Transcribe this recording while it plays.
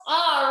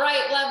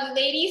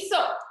ladies.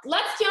 So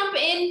let's jump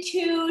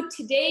into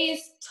today's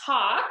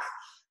talk.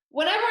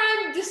 Whenever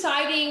I'm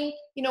deciding,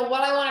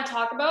 what I want to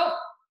talk about,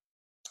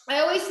 I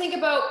always think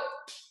about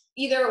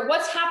either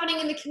what's happening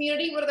in the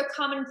community, what are the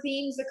common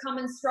themes, the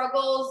common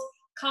struggles,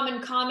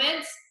 common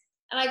comments,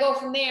 and I go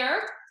from there,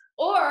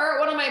 or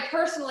what am I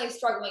personally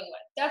struggling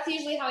with? That's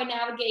usually how I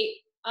navigate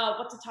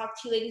what to talk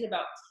to you ladies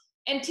about.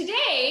 And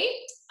today,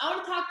 I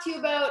want to talk to you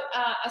about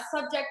a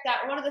subject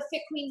that one of the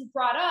Fit Queens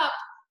brought up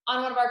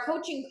on one of our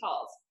coaching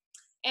calls.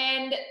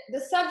 And the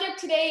subject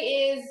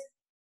today is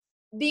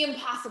the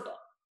impossible,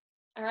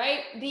 all right?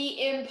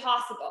 The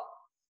impossible.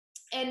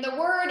 And the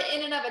word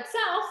in and of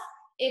itself,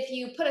 if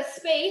you put a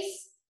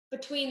space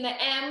between the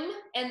M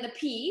and the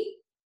P,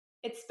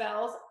 it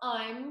spells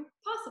I'm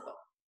possible,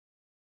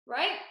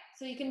 right?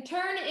 So you can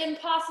turn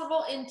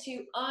impossible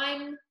into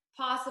I'm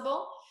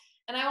possible.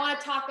 And I want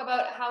to talk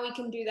about how we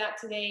can do that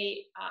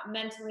today,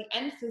 mentally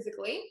and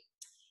physically.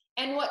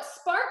 And what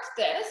sparked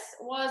this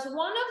was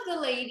one of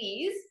the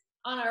ladies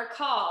on our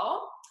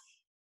call.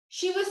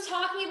 She was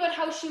talking about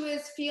how she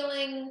was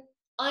feeling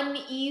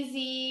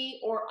uneasy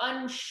or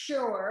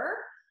unsure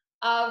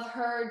of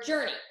her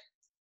journey.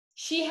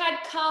 She had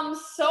come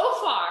so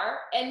far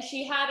and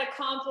she had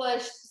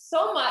accomplished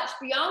so much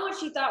beyond what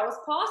she thought was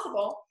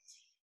possible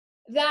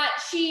that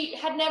she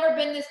had never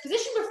been in this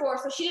position before.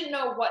 So she didn't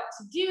know what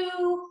to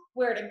do,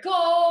 where to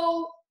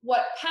go,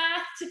 what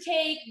path to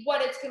take,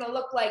 what it's going to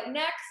look like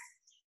next.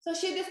 So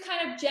she had this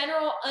kind of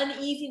general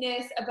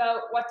uneasiness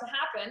about what to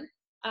happen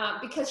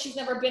because she's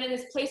never been in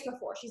this place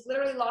before. She's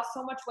literally lost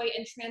so much weight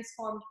and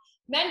transformed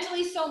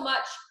mentally so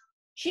much.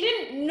 She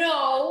didn't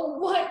know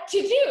what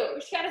to do.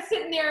 She's kind of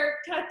sitting there,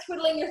 kind of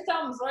twiddling her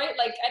thumbs, right?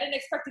 Like, I didn't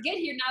expect to get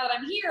here. Now that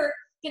I'm here,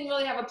 didn't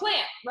really have a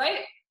plan,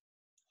 right?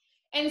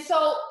 And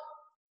so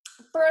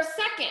for a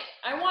second,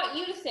 I want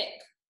you to think,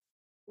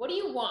 what do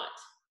you want?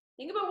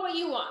 Think about what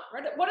you want,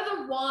 right? What are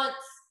the wants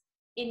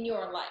in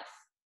your life?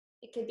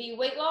 It could be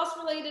weight loss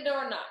related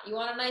or not. You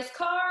want a nice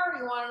car,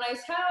 you want a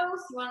nice house,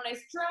 you want a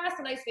nice dress,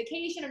 a nice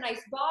vacation, a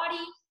nice body.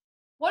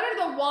 What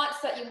are the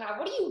wants that you have?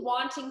 What are you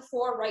wanting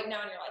for right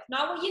now in your life?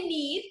 Not what you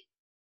need.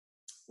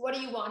 What are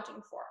you wanting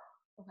for?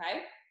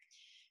 Okay?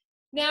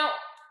 Now,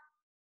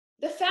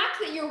 the fact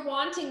that you're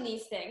wanting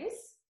these things,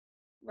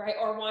 right,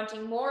 or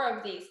wanting more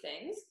of these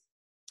things,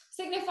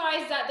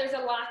 signifies that there's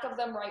a lack of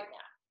them right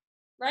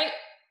now, right?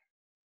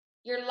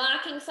 You're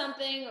lacking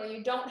something, or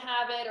you don't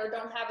have it, or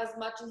don't have as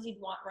much as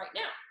you'd want right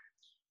now.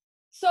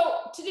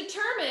 So to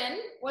determine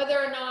whether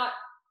or not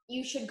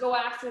you should go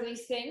after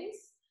these things,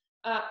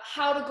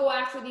 how to go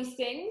after these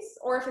things,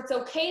 or if it's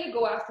okay to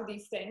go after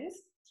these things,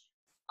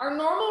 our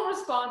normal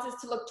response is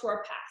to look to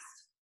our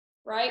past,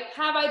 right?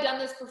 Have I done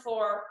this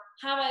before?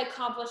 Have I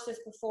accomplished this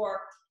before?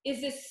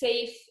 Is this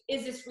safe?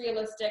 Is this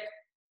realistic?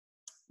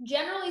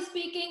 Generally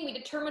speaking, we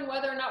determine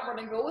whether or not we're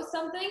going to go with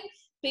something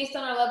based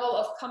on our level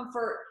of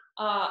comfort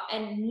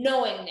and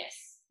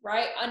knowingness,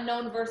 right?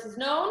 Unknown versus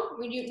known.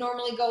 We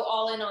normally go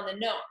all in on the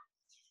known.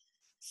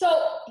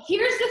 So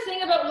here's the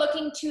thing about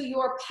looking to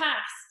your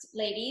past,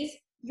 ladies.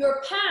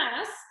 Your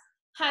past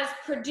has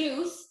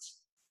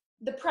produced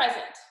the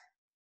present.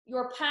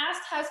 Your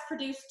past has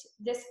produced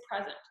this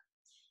present.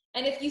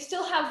 And if you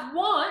still have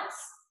wants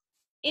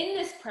in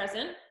this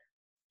present,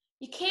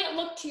 you can't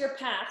look to your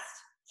past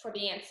for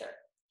the answer.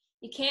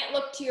 You can't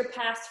look to your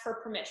past for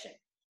permission.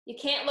 You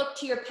can't look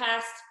to your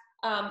past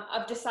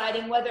of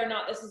deciding whether or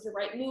not this is the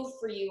right move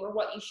for you or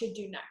what you should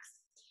do next.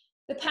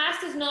 The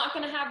past is not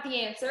going to have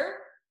the answer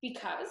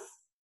because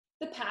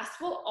the past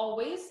will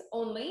always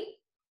only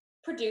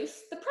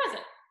produce the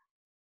present,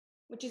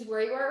 which is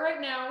where you are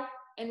right now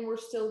and we're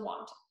still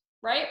wanting,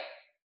 right?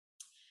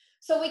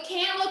 So we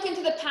can't look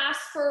into the past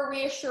for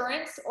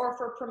reassurance or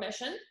for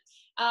permission.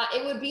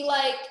 It would be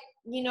like,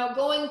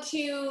 going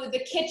to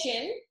the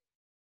kitchen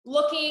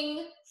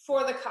looking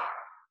for the car,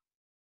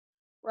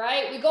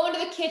 right? We go into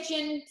the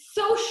kitchen,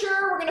 so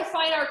sure we're going to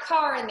find our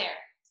car in there.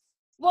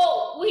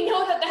 Well, we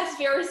know that that's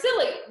very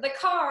silly. The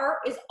car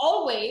is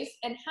always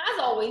and has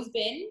always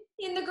been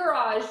in the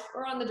garage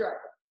or on the driveway,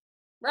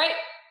 right?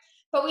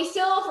 But we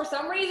still, for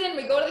some reason,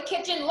 we go to the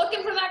kitchen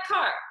looking for that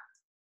car.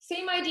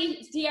 Same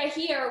idea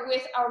here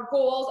with our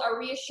goals, our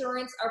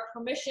reassurance, our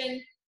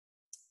permission.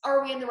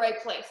 Are we in the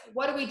right place?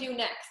 What do we do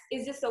next?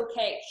 Is this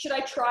okay? Should I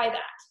try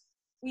that?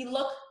 We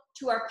look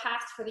to our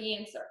past for the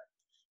answer.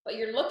 But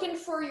you're looking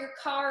for your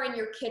car in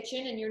your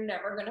kitchen and you're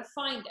never going to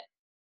find it.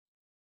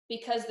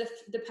 Because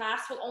the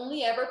past will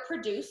only ever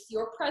produce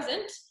your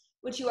present,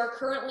 which you are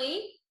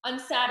currently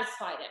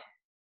unsatisfied in.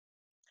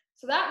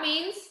 So that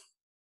means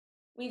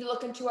we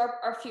look into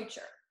our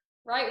future,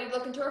 right? We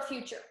look into our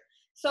future.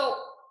 So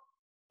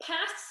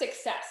past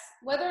success,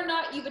 whether or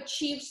not you've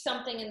achieved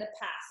something in the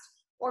past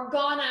or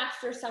gone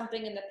after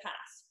something in the past.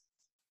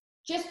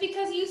 Just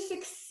because you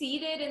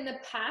succeeded in the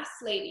past,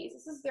 ladies,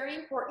 this is very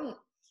important,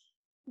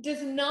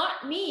 does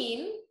not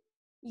mean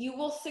you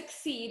will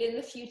succeed in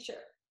the future.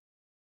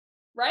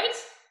 Right?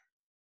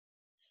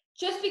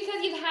 Just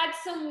because you've had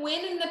some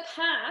win in the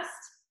past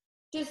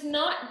does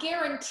not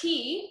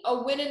guarantee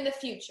a win in the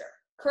future.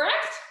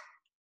 Correct?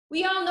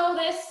 We all know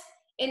this.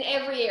 in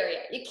every area.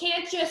 You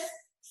can't just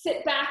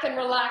sit back and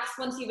relax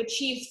once you've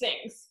achieved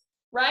things,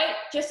 right?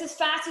 Just as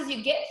fast as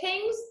you get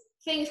things,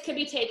 things could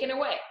be taken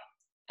away.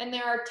 And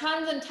there are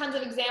tons and tons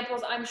of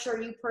examples I'm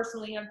sure you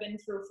personally have been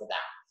through for that.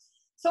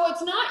 So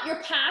it's not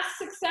your past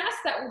success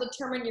that will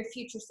determine your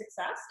future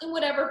success in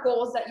whatever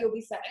goals that you'll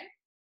be setting.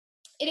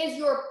 It is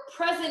your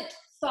present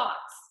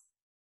thoughts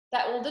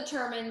that will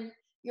determine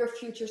your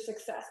future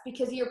success,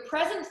 because your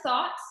present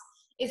thoughts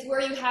is where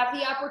you have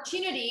the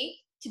opportunity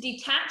to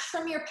detach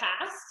from your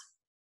past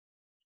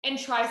and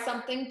try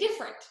something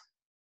different,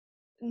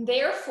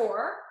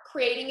 therefore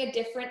creating a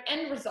different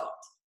end result,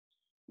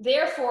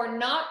 therefore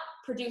not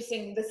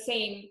producing the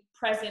same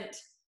present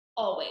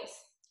always,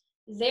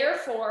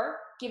 therefore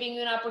giving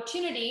you an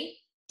opportunity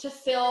to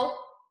fill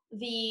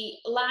the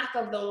lack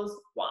of those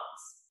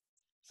wants.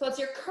 So it's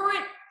your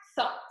current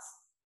thoughts,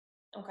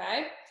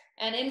 okay?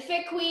 And in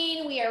Fit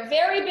Queen, we are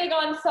very big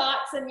on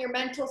thoughts and your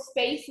mental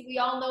space. We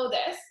all know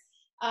this.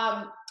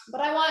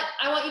 But I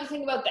want you to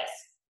think about this.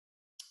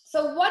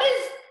 So what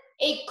is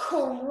a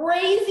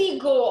crazy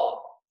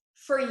goal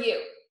for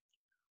you?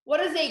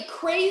 What is a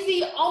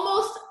crazy,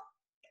 almost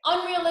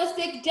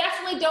unrealistic,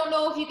 definitely don't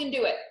know if you can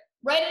do it?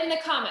 Write it in the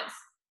comments.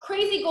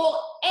 Crazy goal,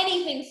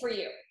 anything for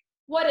you.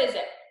 What is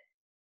it?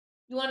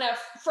 You want a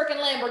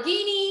freaking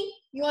Lamborghini?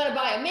 You want to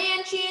buy a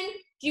mansion?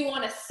 Do you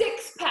want a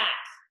six-pack?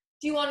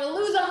 Do you want to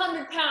lose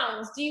 100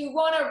 pounds? Do you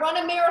want to run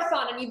a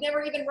marathon and you've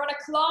never even run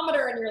a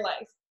kilometer in your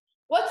life?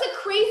 What's a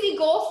crazy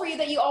goal for you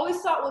that you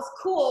always thought was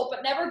cool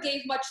but never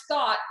gave much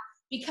thought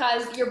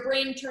because your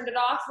brain turned it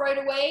off right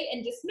away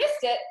and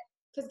dismissed it?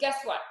 Because guess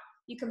what?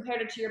 You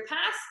compared it to your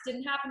past,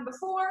 didn't happen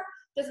before,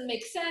 doesn't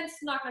make sense,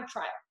 not going to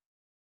try it.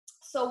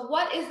 So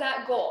what is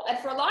that goal? And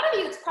for a lot of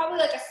you, it's probably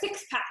like a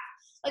six-pack,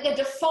 like a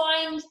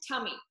defined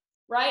tummy,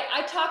 right?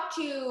 I talk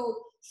to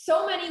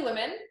so many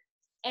women,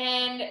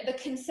 and the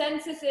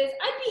consensus is,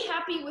 I'd be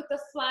happy with a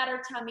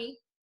flatter tummy.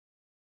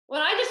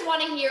 When I just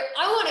want to hear,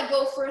 I want to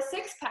go for a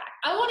six-pack.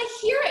 I want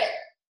to hear it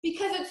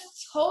because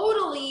it's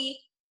totally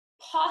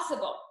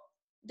possible.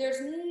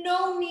 There's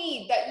no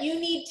need that you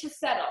need to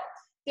settle.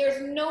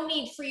 There's no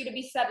need for you to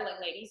be settling,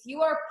 ladies.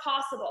 You are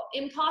possible.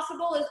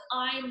 Impossible is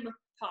I'm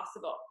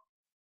possible.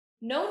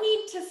 No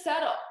need to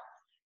settle.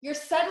 You're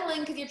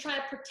settling because you're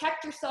trying to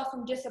protect yourself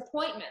from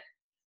disappointment.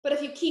 But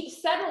if you keep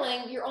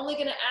settling, you're only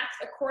going to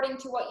act according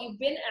to what you've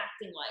been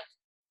acting like,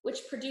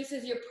 which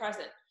produces your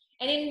present.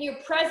 And in your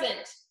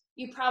present,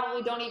 you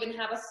probably don't even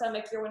have a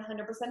stomach you're 100%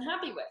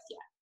 happy with yet,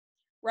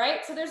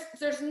 right? So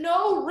there's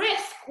no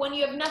risk when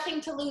you have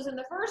nothing to lose in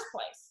the first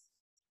place.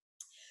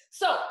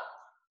 So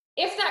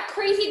if that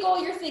crazy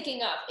goal you're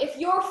thinking of, if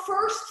your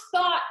first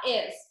thought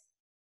is,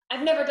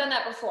 I've never done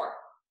that before.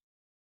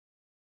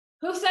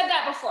 Who said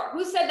that before?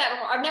 Who said that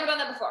before? I've never done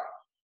that before.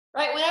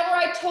 Right? Whenever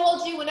I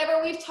told you,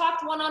 whenever we've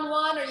talked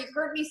one-on-one or you've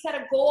heard me set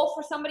a goal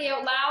for somebody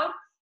out loud,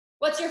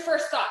 what's your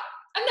first thought?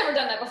 I've never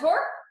done that before,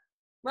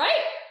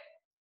 right?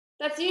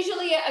 That's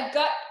usually a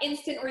gut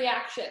instant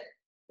reaction,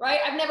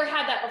 right? I've never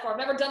had that before. I've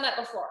never done that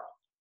before,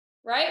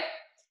 right?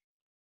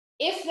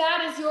 If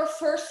that is your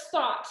first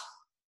thought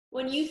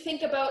when you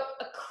think about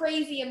a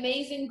crazy,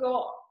 amazing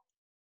goal,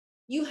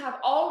 you have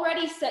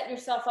already set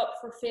yourself up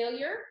for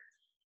failure.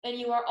 And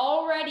you are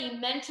already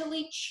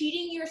mentally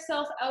cheating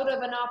yourself out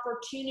of an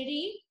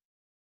opportunity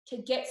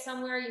to get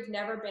somewhere you've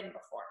never been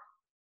before.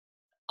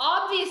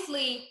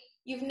 Obviously,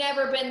 you've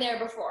never been there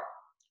before.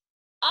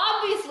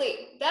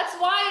 Obviously, that's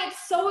why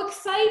it's so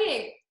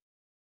exciting.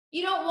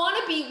 You don't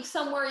want to be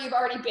somewhere you've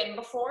already been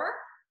before.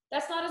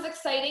 That's not as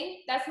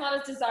exciting, that's not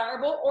as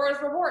desirable or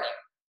as rewarding,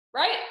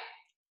 right?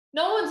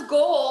 No one's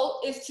goal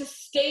is to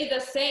stay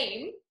the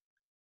same.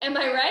 Am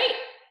I right?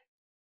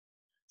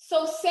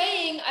 So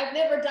saying I've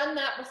never done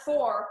that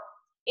before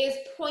is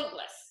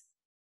pointless.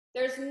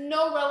 There's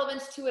no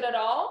relevance to it at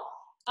all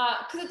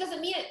because it doesn't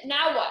mean it.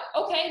 Now what?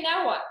 Okay,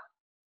 now what?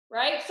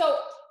 Right? So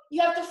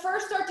you have to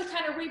first start to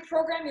kind of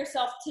reprogram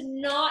yourself to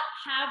not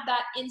have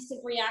that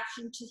instant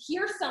reaction to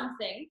hear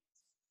something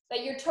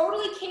that you're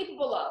totally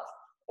capable of,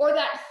 or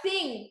that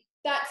thing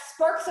that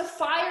sparks a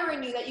fire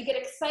in you that you get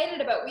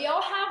excited about. We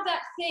all have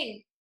that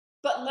thing,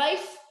 but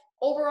life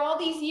over all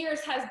these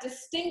years has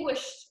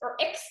distinguished or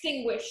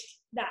extinguished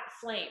that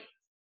flame,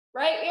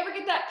 right? You ever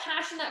get that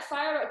passion, that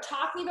fire about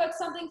talking about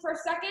something for a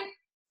second,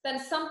 then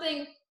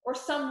something or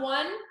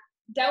someone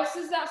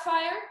douses that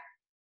fire?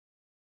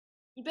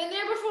 You've been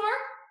there before?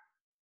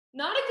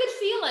 Not a good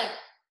feeling.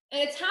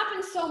 And it's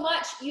happened so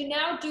much, you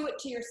now do it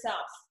to yourself.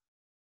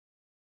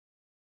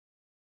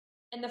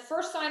 And the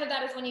first sign of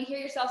that is when you hear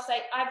yourself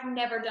say, I've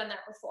never done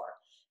that before.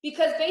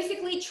 Because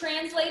basically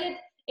translated,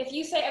 if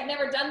you say, I've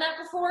never done that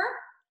before,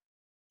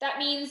 that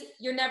means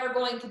you're never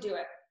going to do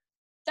it.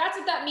 That's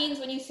what that means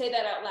when you say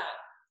that out loud,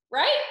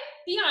 right?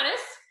 Be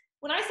honest.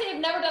 When I say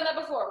I've never done that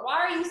before, why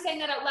are you saying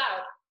that out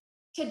loud?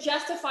 To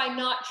justify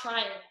not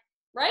trying,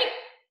 right?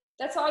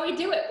 That's why we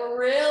do it. We're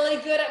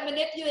really good at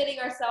manipulating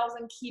ourselves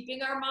and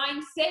keeping our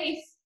mind safe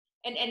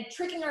and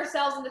tricking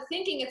ourselves into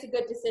thinking it's a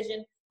good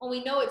decision when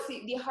we know it's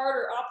the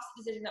harder opposite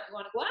decision that we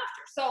want to go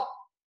after. So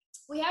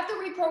we have to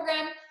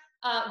reprogram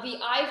the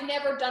I've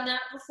never done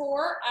that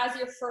before as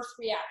your first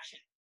reaction.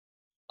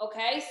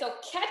 Okay, so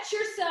catch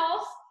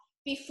yourself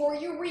before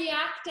you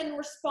react and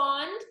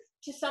respond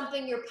to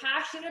something you're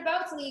passionate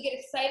about, something you get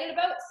excited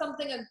about,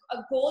 something, a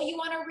goal you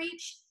want to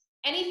reach,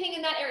 anything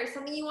in that area,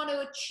 something you want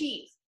to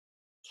achieve.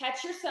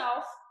 Catch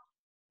yourself.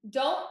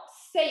 Don't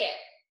say it.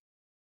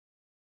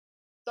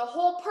 The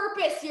whole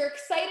purpose, you're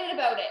excited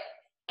about it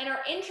and are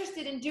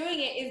interested in doing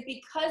it, is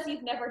because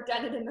you've never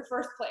done it in the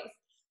first place.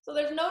 So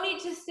there's no need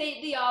to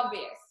state the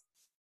obvious.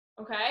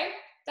 Okay?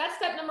 That's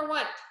step number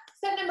one.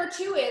 Step number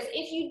two is,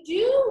 if you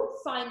do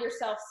find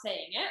yourself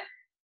saying it,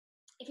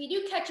 if you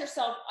do catch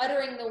yourself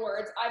uttering the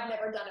words, I've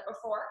never done it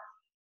before,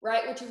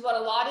 right? Which is what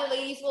a lot of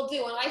ladies will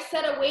do. And I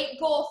set a weight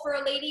goal for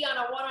a lady on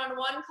a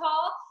one-on-one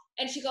call,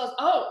 and she goes,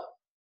 oh,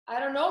 I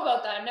don't know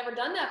about that. I've never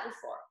done that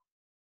before.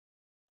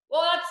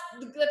 Well,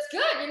 that's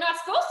good. You're not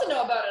supposed to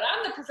know about it.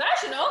 I'm the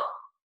professional.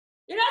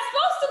 You're not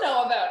supposed to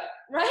know about it,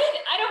 right?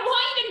 I don't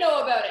want you to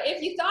know about it.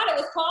 If you thought it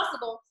was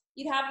possible,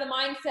 you'd have the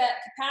mindset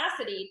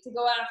capacity to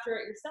go after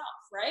it yourself,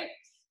 right?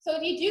 So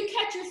if you do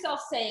catch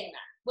yourself saying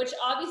that, which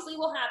obviously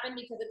will happen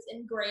because it's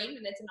ingrained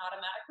and it's an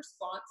automatic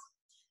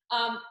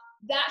response,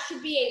 that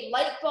should be a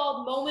light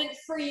bulb moment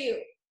for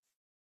you.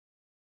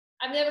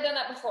 I've never done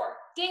that before.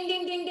 Ding,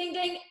 ding, ding, ding,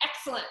 ding.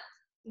 Excellent.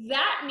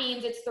 That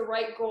means it's the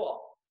right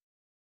goal.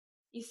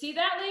 You see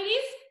that,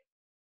 ladies?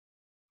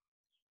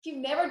 If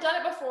you've never done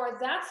it before,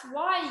 that's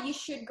why you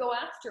should go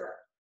after it.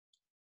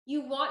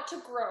 You want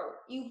to grow.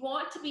 You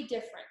want to be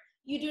different.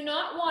 You do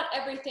not want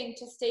everything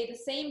to stay the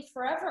same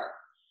forever.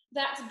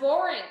 That's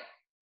boring.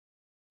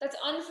 That's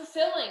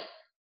unfulfilling.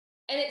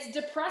 And it's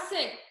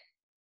depressing.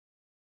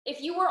 If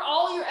you were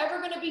all you're ever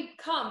going to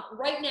become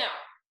right now,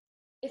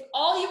 if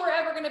all you are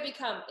ever going to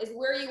become is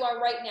where you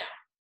are right now,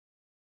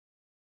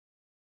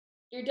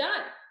 you're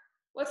done.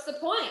 What's the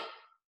point?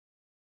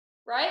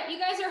 Right? You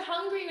guys are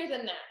hungrier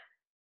than that.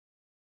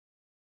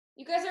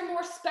 You guys are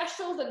more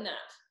special than that.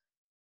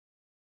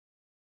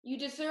 You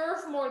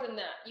deserve more than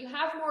that. You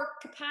have more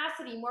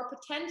capacity, more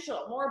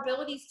potential, more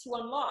abilities to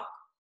unlock.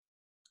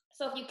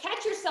 So if you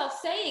catch yourself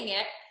saying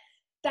it,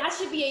 that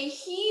should be a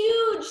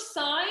huge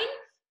sign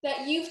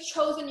that you've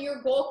chosen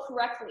your goal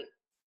correctly.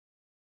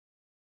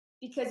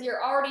 Because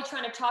you're already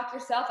trying to talk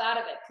yourself out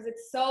of it, because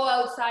it's so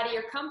outside of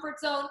your comfort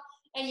zone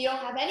and you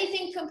don't have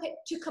anything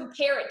to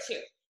compare it to.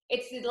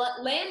 It's the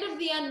land of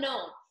the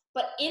unknown.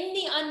 But in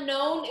the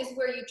unknown is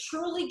where you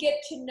truly get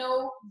to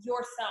know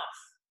yourself.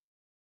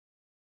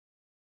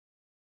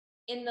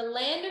 In the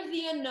land of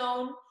the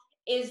unknown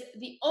is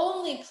the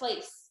only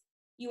place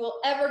you will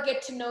ever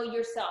get to know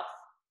yourself.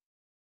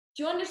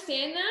 Do you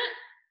understand that?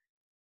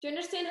 Do you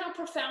understand how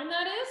profound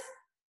that is?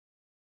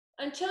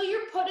 Until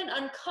you're put in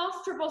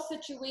uncomfortable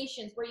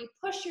situations where you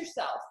push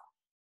yourself,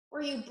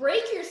 where you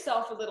break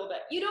yourself a little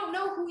bit, you don't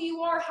know who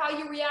you are, how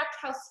you react,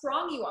 how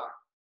strong you are.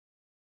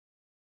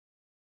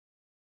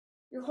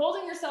 You're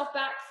holding yourself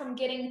back from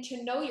getting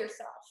to know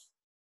yourself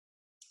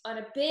on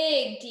a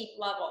big, deep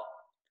level.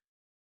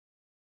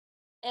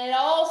 And it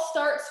all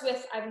starts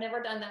with, I've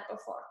never done that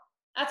before.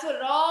 That's what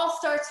it all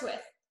starts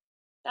with.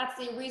 That's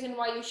the reason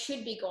why you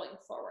should be going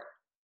forward.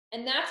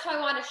 And that's how I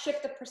want to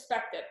shift the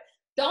perspective.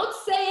 Don't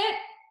say it.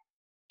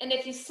 And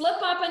if you slip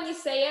up and you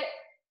say it,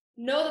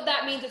 know that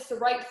that means it's the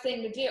right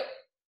thing to do.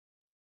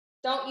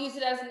 Don't use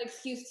it as an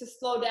excuse to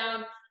slow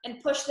down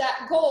and push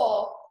that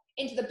goal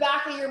into the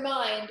back of your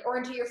mind or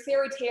into your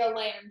fairy tale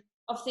land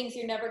of things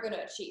you're never going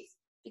to achieve.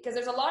 Because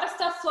there's a lot of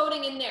stuff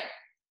floating in there.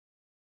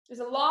 There's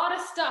a lot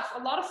of stuff,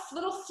 a lot of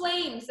little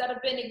flames that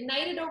have been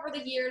ignited over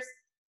the years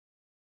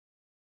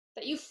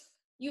that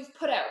you've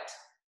put out.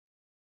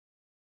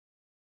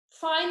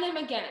 Find them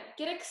again.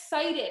 Get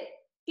excited.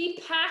 Be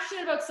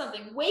passionate about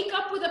something. Wake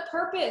up with a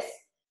purpose.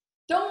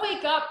 Don't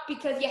wake up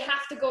because you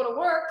have to go to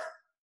work.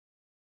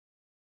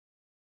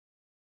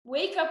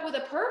 Wake up with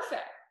a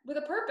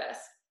purpose.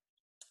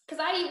 Because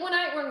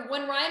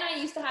when Ryan and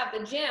I used to have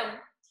the gym,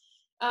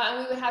 and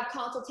we would have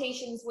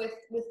consultations with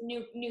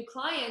new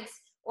clients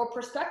or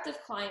prospective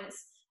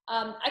clients,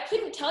 I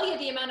couldn't tell you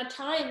the amount of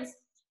times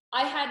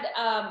I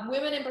had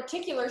women in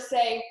particular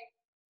say,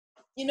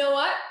 you know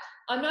what?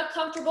 I'm not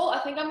comfortable. I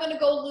think I'm going to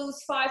go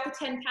lose 5 to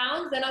 10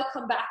 pounds. Then I'll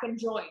come back and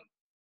join.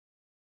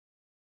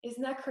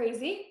 Isn't that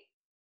crazy?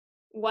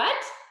 What?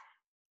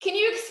 Can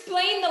you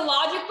explain the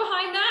logic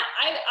behind that?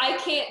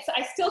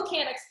 I still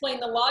can't explain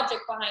the logic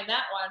behind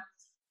that one.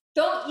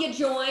 Don't you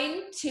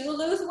join to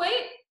lose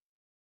weight?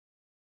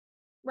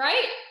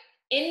 Right?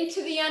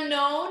 Into the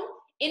unknown,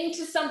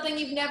 into something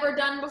you've never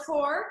done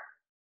before,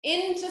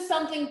 into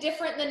something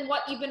different than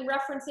what you've been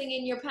referencing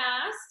in your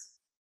past.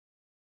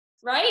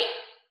 Right?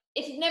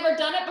 If you've never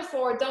done it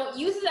before, don't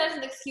use it as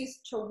an excuse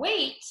to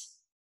wait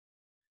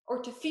or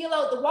to feel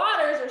out the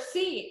waters or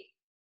see.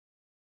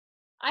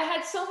 I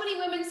had so many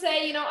women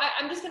say, you know,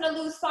 I'm just going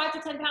to lose 5 to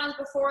 10 pounds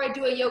before I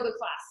do a yoga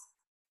class.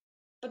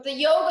 But the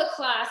yoga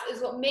class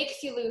is what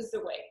makes you lose the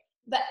weight.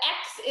 The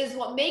X is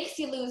what makes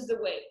you lose the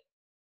weight.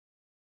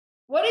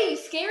 What are you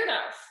scared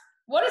of?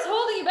 What is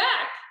holding you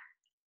back?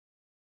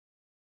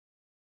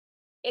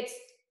 It's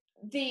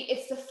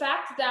it's the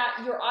fact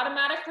that your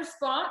automatic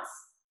response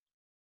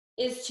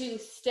is to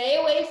stay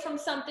away from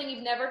something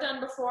you've never done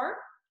before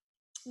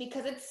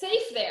because it's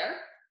safe there,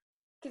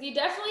 because you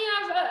definitely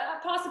have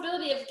a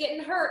possibility of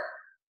getting hurt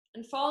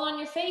and falling on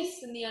your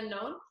face in the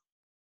unknown.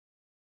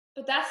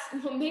 But that's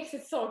what makes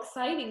it so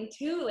exciting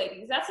too,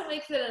 ladies. That's what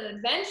makes it an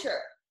adventure.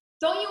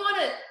 Don't you want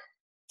to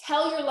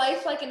tell your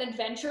life like an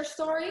adventure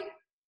story?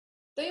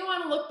 Don't you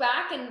want to look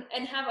back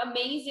and have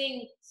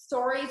amazing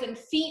stories and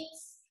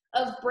feats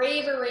of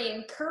bravery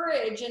and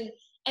courage and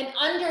an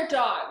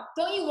underdog?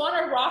 Don't you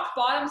want a rock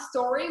bottom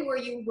story where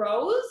you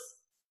rose?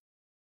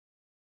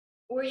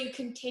 Where you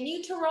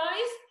continue to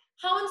rise?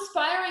 How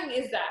inspiring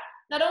is that?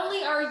 Not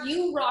only are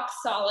you rock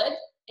solid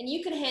and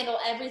you can handle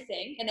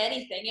everything and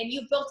anything and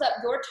you've built up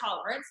your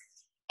tolerance,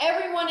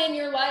 everyone in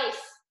your life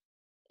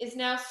is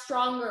now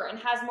stronger and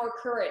has more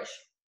courage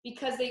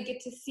because they get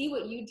to see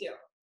what you do.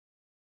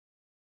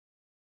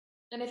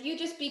 And if you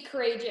just be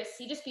courageous,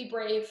 you just be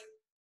brave,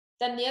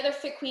 then the other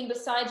fit queen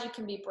beside you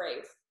can be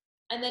brave.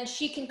 And then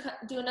she can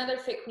do another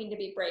fit queen to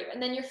be brave.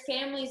 And then your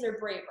families are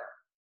braver.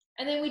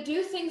 And then we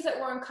do things that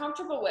we're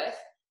uncomfortable with.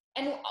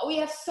 And we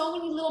have so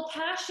many little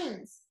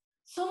passions,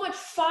 so much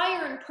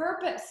fire and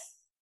purpose.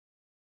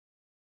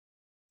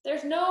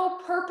 There's no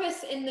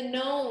purpose in the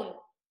known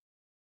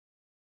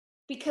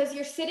because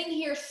you're sitting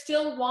here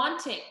still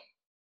wanting.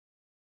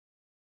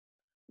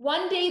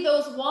 One day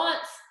those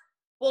wants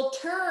will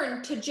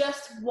turn to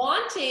just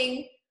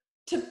wanting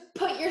to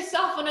put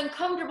yourself in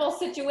uncomfortable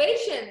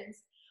situations.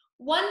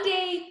 One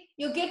day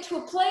you'll get to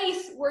a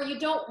place where you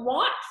don't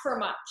want for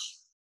much.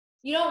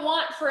 You don't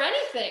want for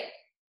anything.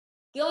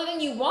 The only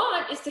thing you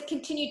want is to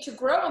continue to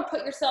grow and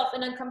put yourself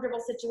in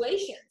uncomfortable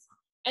situations.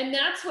 And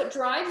that's what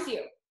drives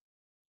you.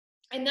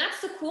 And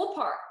that's the cool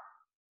part.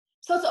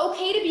 So it's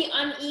okay to be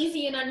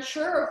uneasy and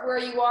unsure of where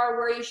you are,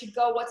 where you should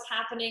go, what's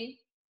happening,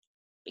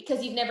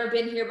 because you've never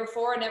been here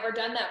before and never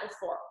done that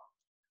before.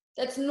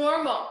 That's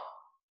normal.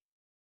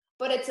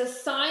 But it's a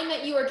sign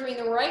that you are doing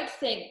the right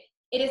thing.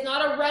 It is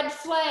not a red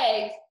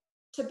flag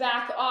to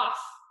back off.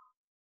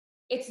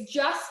 It's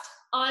just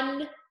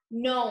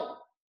unknown.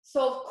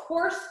 So of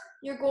course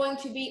you're going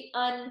to be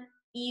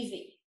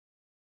uneasy.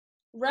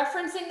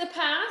 Referencing the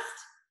past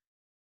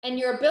and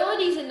your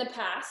abilities in the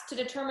past to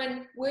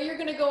determine where you're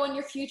going to go in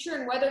your future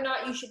and whether or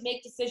not you should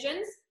make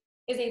decisions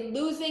is a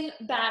losing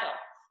battle,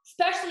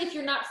 especially if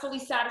you're not fully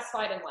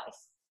satisfied in life.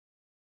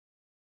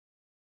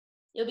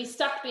 You'll be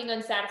stuck being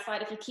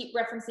unsatisfied if you keep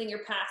referencing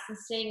your past and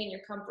staying in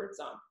your comfort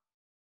zone.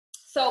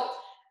 So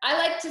I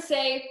like to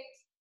say,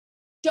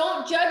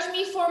 don't judge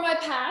me for my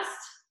past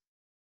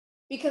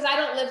because I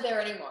don't live there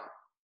anymore.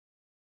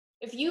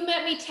 If you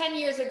met me 10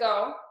 years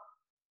ago,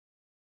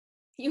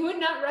 you would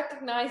not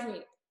recognize me.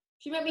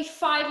 If you met me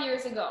 5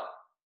 years ago,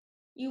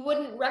 you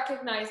wouldn't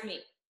recognize me.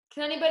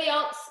 Can anybody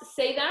else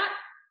say that?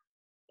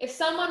 If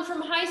someone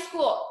from high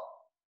school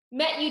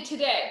met you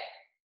today,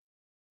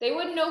 they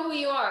wouldn't know who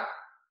you are.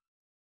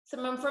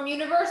 Someone from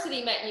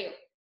university met you,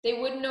 they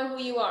wouldn't know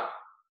who you are.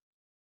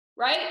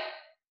 Right?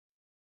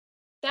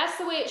 That's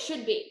the way it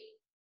should be.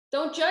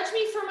 Don't judge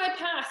me for my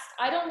past.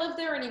 I don't live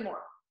there anymore.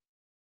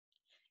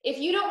 If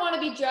you don't want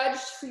to be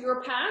judged for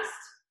your past,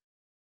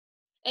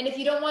 and if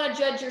you don't want to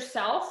judge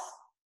yourself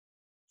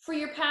for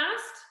your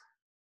past,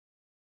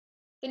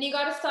 then you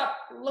got to stop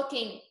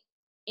looking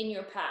in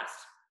your past.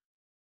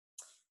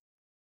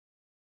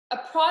 A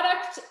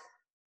product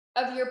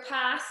of your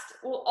past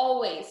will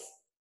always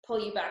pull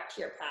you back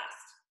to your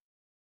past,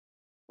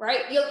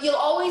 right? You'll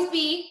always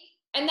be,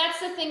 and that's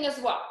the thing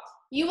as well.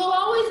 You will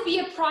always be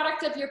a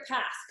product of your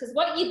past because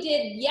what you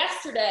did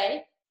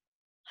yesterday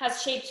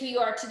has shaped who you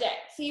are today.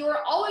 So you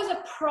are always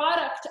a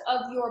product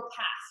of your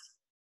past.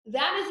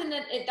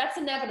 That's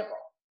inevitable,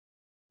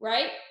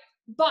 right?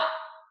 But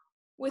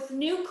with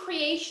new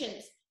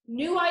creations,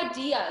 new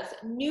ideas,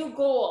 new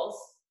goals,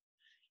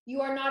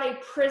 you are not a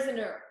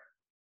prisoner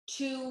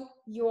to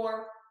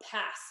your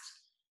past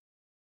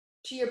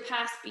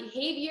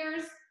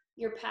behaviors,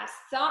 your past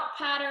thought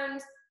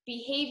patterns,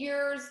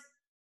 behaviors,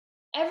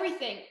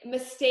 everything,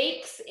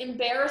 mistakes,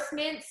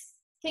 embarrassments,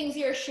 things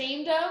you're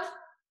ashamed of.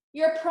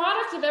 You're a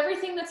product of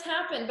everything that's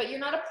happened, but you're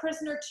not a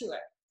prisoner to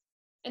it.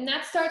 And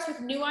that starts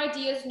with new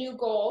ideas, new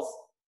goals,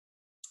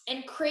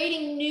 and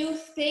creating new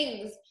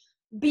things,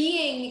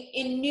 being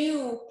in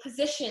new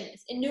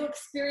positions, in new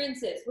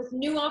experiences, with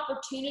new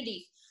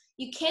opportunities.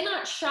 You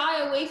cannot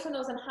shy away from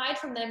those and hide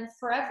from them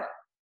forever.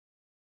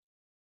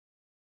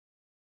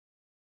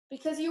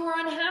 Because you are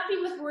unhappy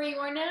with where you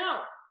are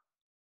now.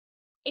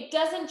 It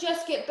doesn't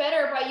just get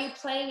better by you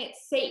playing it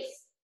safe.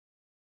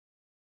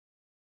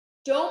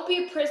 Don't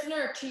be a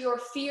prisoner to your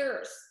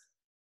fears.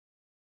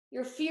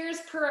 Your fears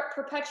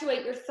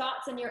perpetuate your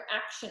thoughts and your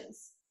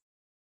actions.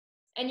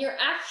 And your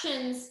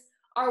actions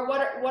are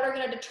what are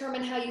going to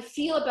determine how you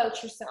feel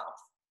about yourself.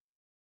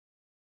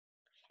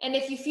 And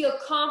if you feel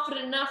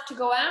confident enough to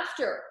go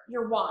after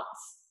your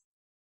wants,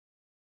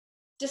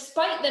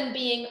 despite them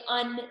being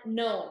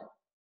unknown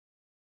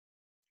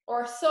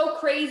or so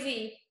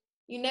crazy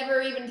you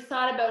never even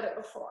thought about it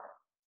before.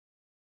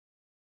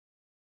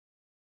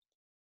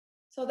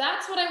 So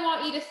that's what I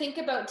want you to think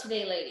about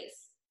today, ladies.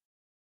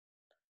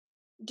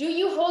 Do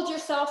you hold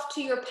yourself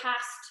to your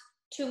past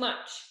too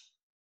much?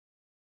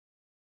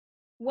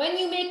 When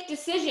you make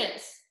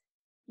decisions,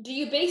 do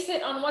you base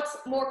it on what's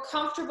more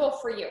comfortable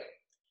for you?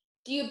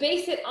 Do you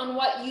base it on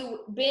what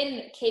you've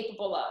been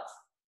capable of,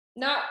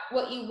 not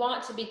what you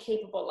want to be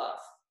capable of?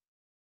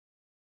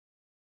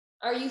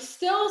 Are you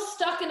still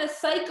stuck in a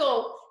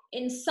cycle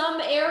in some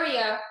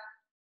area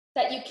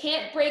that you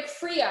can't break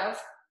free of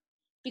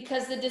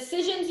because the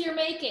decisions you're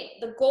making,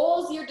 the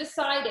goals you're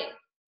deciding,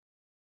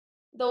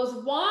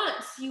 those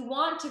wants you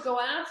want to go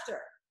after,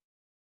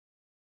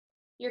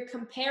 you're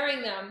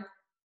comparing them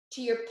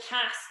to your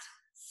past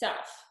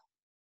self?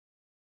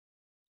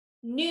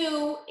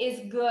 New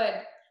is good.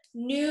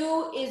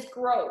 New is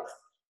growth,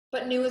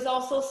 but new is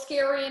also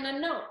scary and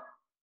unknown.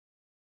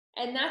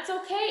 And that's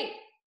okay.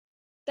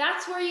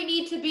 That's where you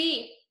need to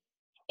be.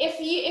 If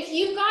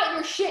you've got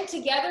your shit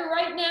together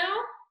right now,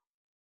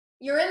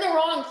 you're in the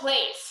wrong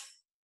place.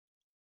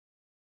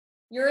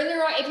 You're in the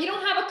wrong, if you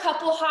don't have a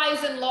couple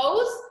highs and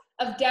lows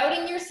of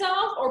doubting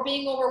yourself or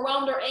being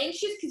overwhelmed or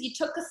anxious because you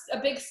took a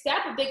big step,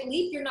 a big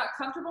leap you're not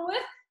comfortable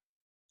with,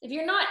 if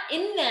you're not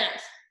in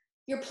that,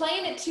 you're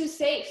playing it too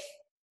safe.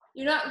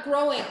 You're not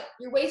growing.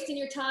 You're wasting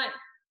your time.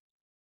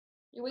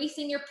 You're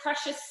wasting your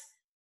precious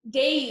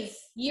days,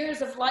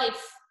 years of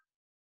life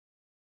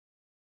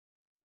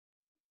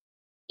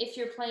if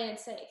you're playing it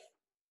safe.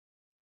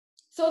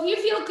 So if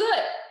you feel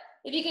good,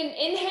 if you can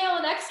inhale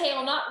and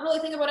exhale, not really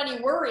think about any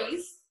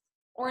worries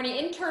or any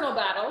internal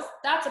battles,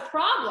 that's a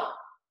problem.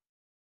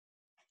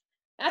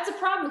 That's a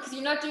problem because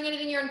you're not doing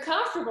anything you're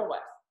uncomfortable with,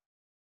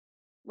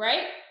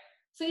 right?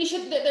 So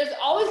there's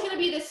always going to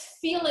be this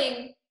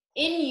feeling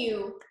in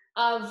you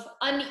of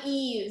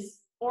unease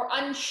or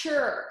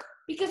unsure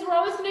because we're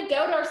always going to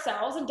doubt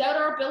ourselves and doubt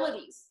our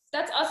abilities.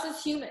 That's us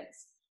as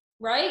humans,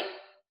 right?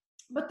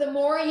 But the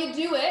more you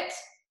do it,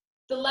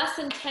 the less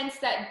intense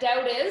that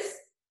doubt is.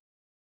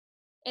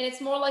 And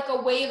it's more like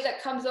a wave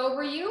that comes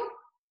over you.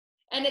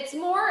 And it's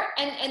more,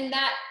 and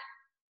that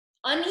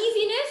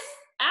uneasiness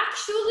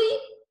actually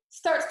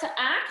starts to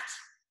act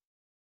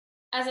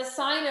as a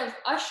sign of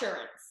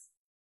assurance.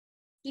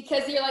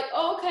 Because you're like,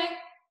 oh, okay,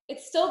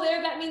 it's still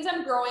there. That means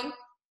I'm growing.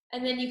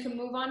 And then you can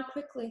move on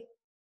quickly.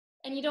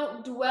 And you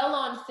don't dwell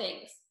on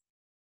things.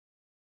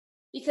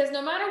 Because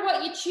no matter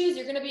what you choose,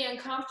 you're going to be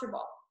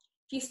uncomfortable.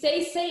 If you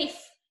stay safe,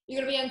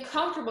 you're going to be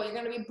uncomfortable. You're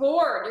going to be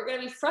bored. You're going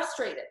to be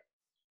frustrated.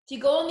 If you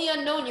go in the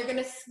unknown, you're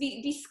going to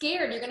be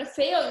scared. You're going to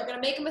fail. You're going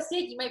to make a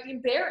mistake. You might be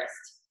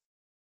embarrassed.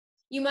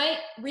 You might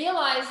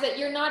realize that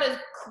you're not as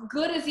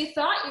good as you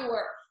thought you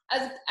were,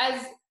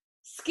 as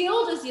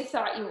skilled as you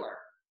thought you were.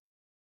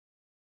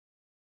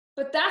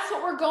 But that's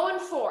what we're going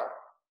for.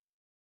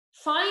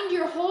 Find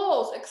your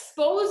holes.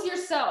 Expose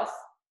yourself.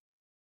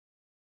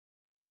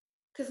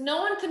 Because no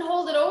one can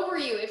hold it over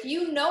you. If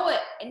you know it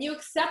and you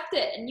accept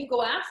it and you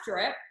go after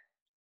it,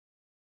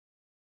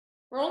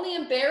 we're only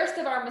embarrassed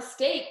of our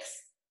mistakes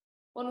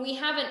when we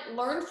haven't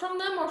learned from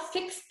them or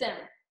fixed them.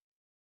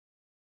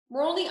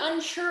 We're only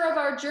unsure of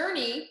our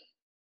journey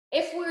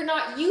if we're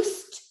not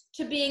used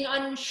to being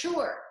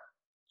unsure.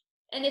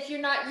 And if you're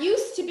not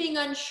used to being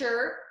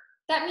unsure,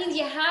 that means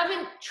you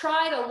haven't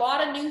tried a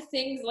lot of new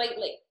things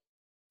lately.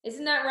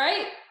 Isn't that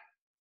right?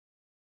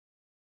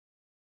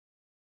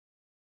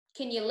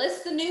 Can you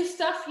list the new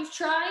stuff you've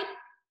tried?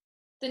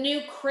 The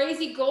new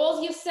crazy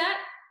goals you've set?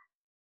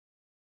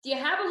 Do you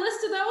have a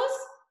list of those?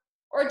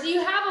 Or do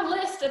you have a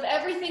list of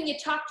everything you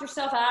talked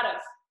yourself out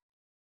of?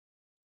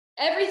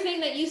 Everything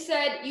that you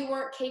said you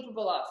weren't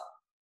capable of.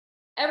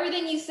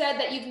 Everything you said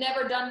that you've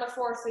never done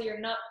before, so you're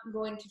not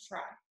going to try.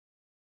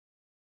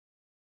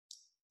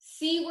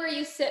 See where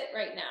you sit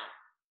right now.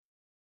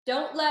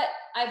 Don't let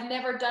 "I've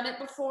never done it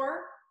before"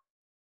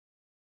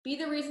 be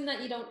the reason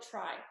that you don't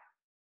try.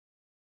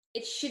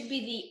 It should be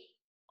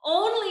the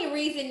only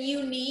reason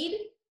you need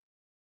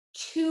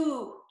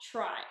to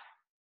try.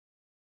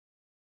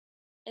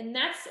 And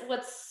that's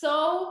what's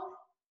so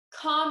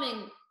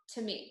calming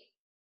to me.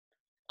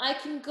 I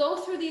can go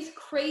through these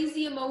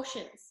crazy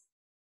emotions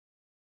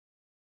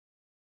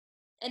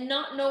and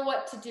not know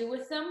what to do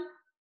with them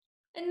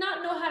and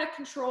not know how to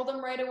control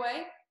them right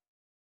away.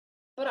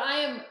 But I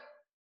am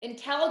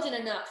intelligent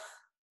enough,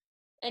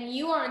 and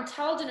you are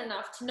intelligent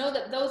enough to know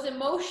that those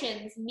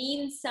emotions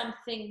mean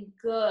something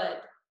good.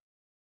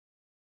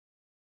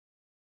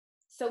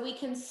 So we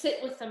can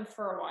sit with them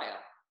for a while.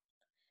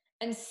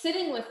 And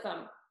sitting with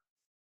them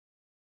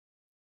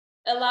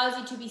allows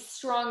you to be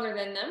stronger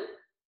than them.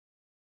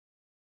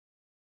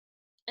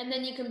 And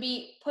then you can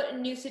be put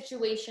in new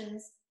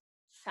situations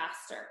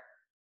faster.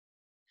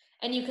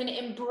 And you can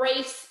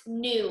embrace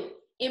new,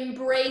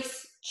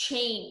 embrace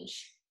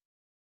change.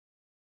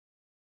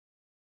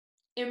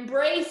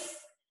 Embrace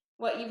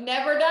what you've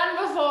never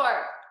done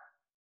before.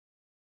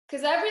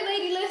 Because every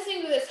lady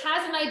listening to this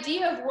has an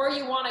idea of where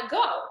you want to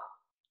go.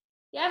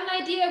 You have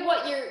an idea of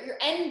what your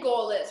end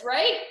goal is,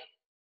 right?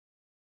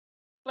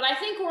 But I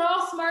think we're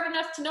all smart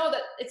enough to know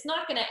that it's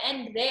not going to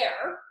end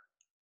there,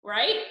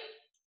 right?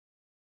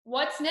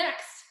 What's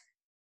next?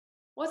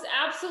 What's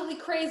absolutely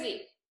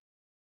crazy?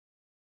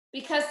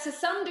 Because to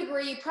some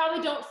degree, you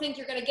probably don't think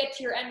you're going to get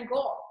to your end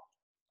goal.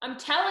 I'm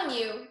telling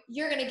you,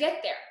 you're going to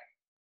get there.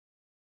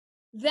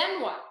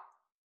 Then what?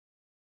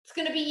 It's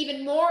going to be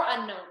even more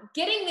unknown.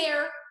 Getting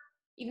there,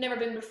 you've never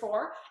been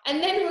before.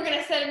 And then we're going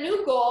to set a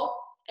new goal,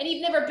 and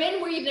you've never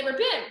been where you've never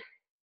been.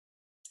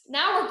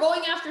 Now we're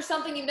going after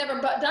something you've never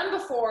done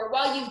before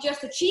while you've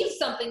just achieved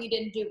something you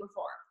didn't do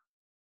before.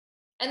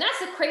 And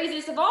that's the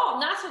craziest of all.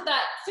 And that's what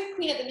that Fit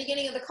Queen at the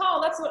beginning of the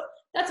call, that's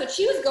what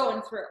she was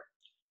going through,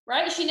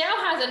 right? She now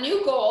has a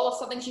new goal of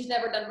something she's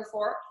never done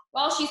before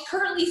while she's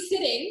currently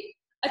sitting,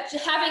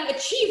 having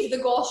achieved the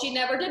goal she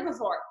never did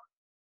before.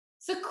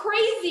 So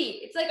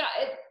crazy. It's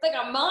like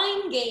a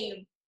mind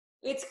game.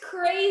 It's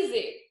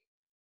crazy.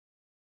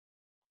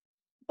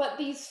 But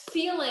these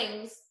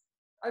feelings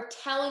are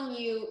telling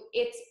you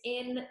it's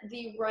in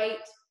the right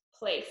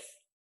place.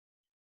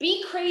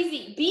 Be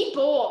crazy, be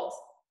bold,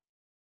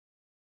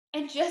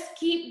 and just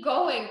keep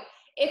going.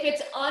 If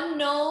it's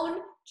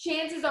unknown,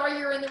 chances are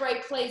you're in the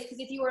right place, because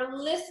if you are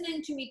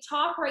listening to me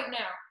talk right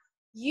now,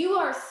 you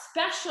are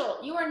special.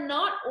 You are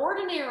not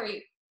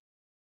ordinary.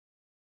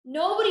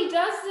 Nobody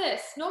does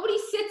this. Nobody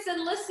sits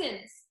and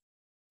listens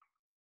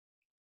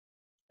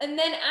and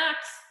then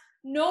acts.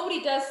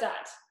 Nobody does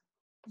that.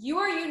 You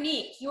are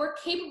unique. You are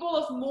capable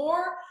of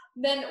more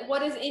than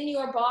what is in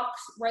your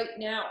box right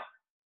now.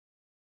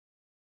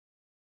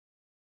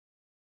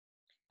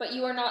 But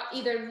you are not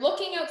either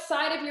looking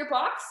outside of your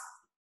box,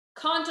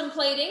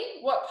 contemplating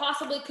what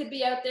possibly could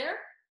be out there,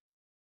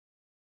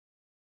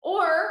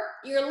 or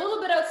you're a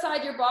little bit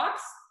outside your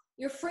box,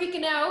 you're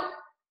freaking out,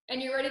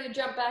 and you're ready to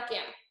jump back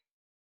in.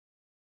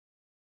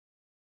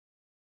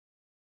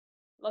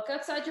 Look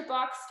outside your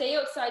box, stay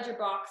outside your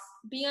box,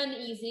 be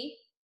uneasy,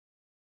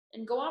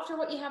 and go after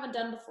what you haven't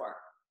done before.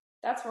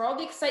 That's where all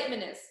the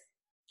excitement is.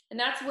 And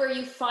that's where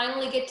you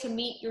finally get to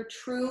meet your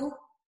true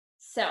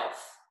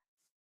self.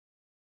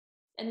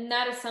 And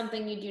that is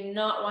something you do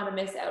not want to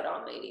miss out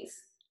on, ladies.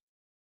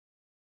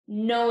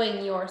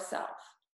 Knowing yourself.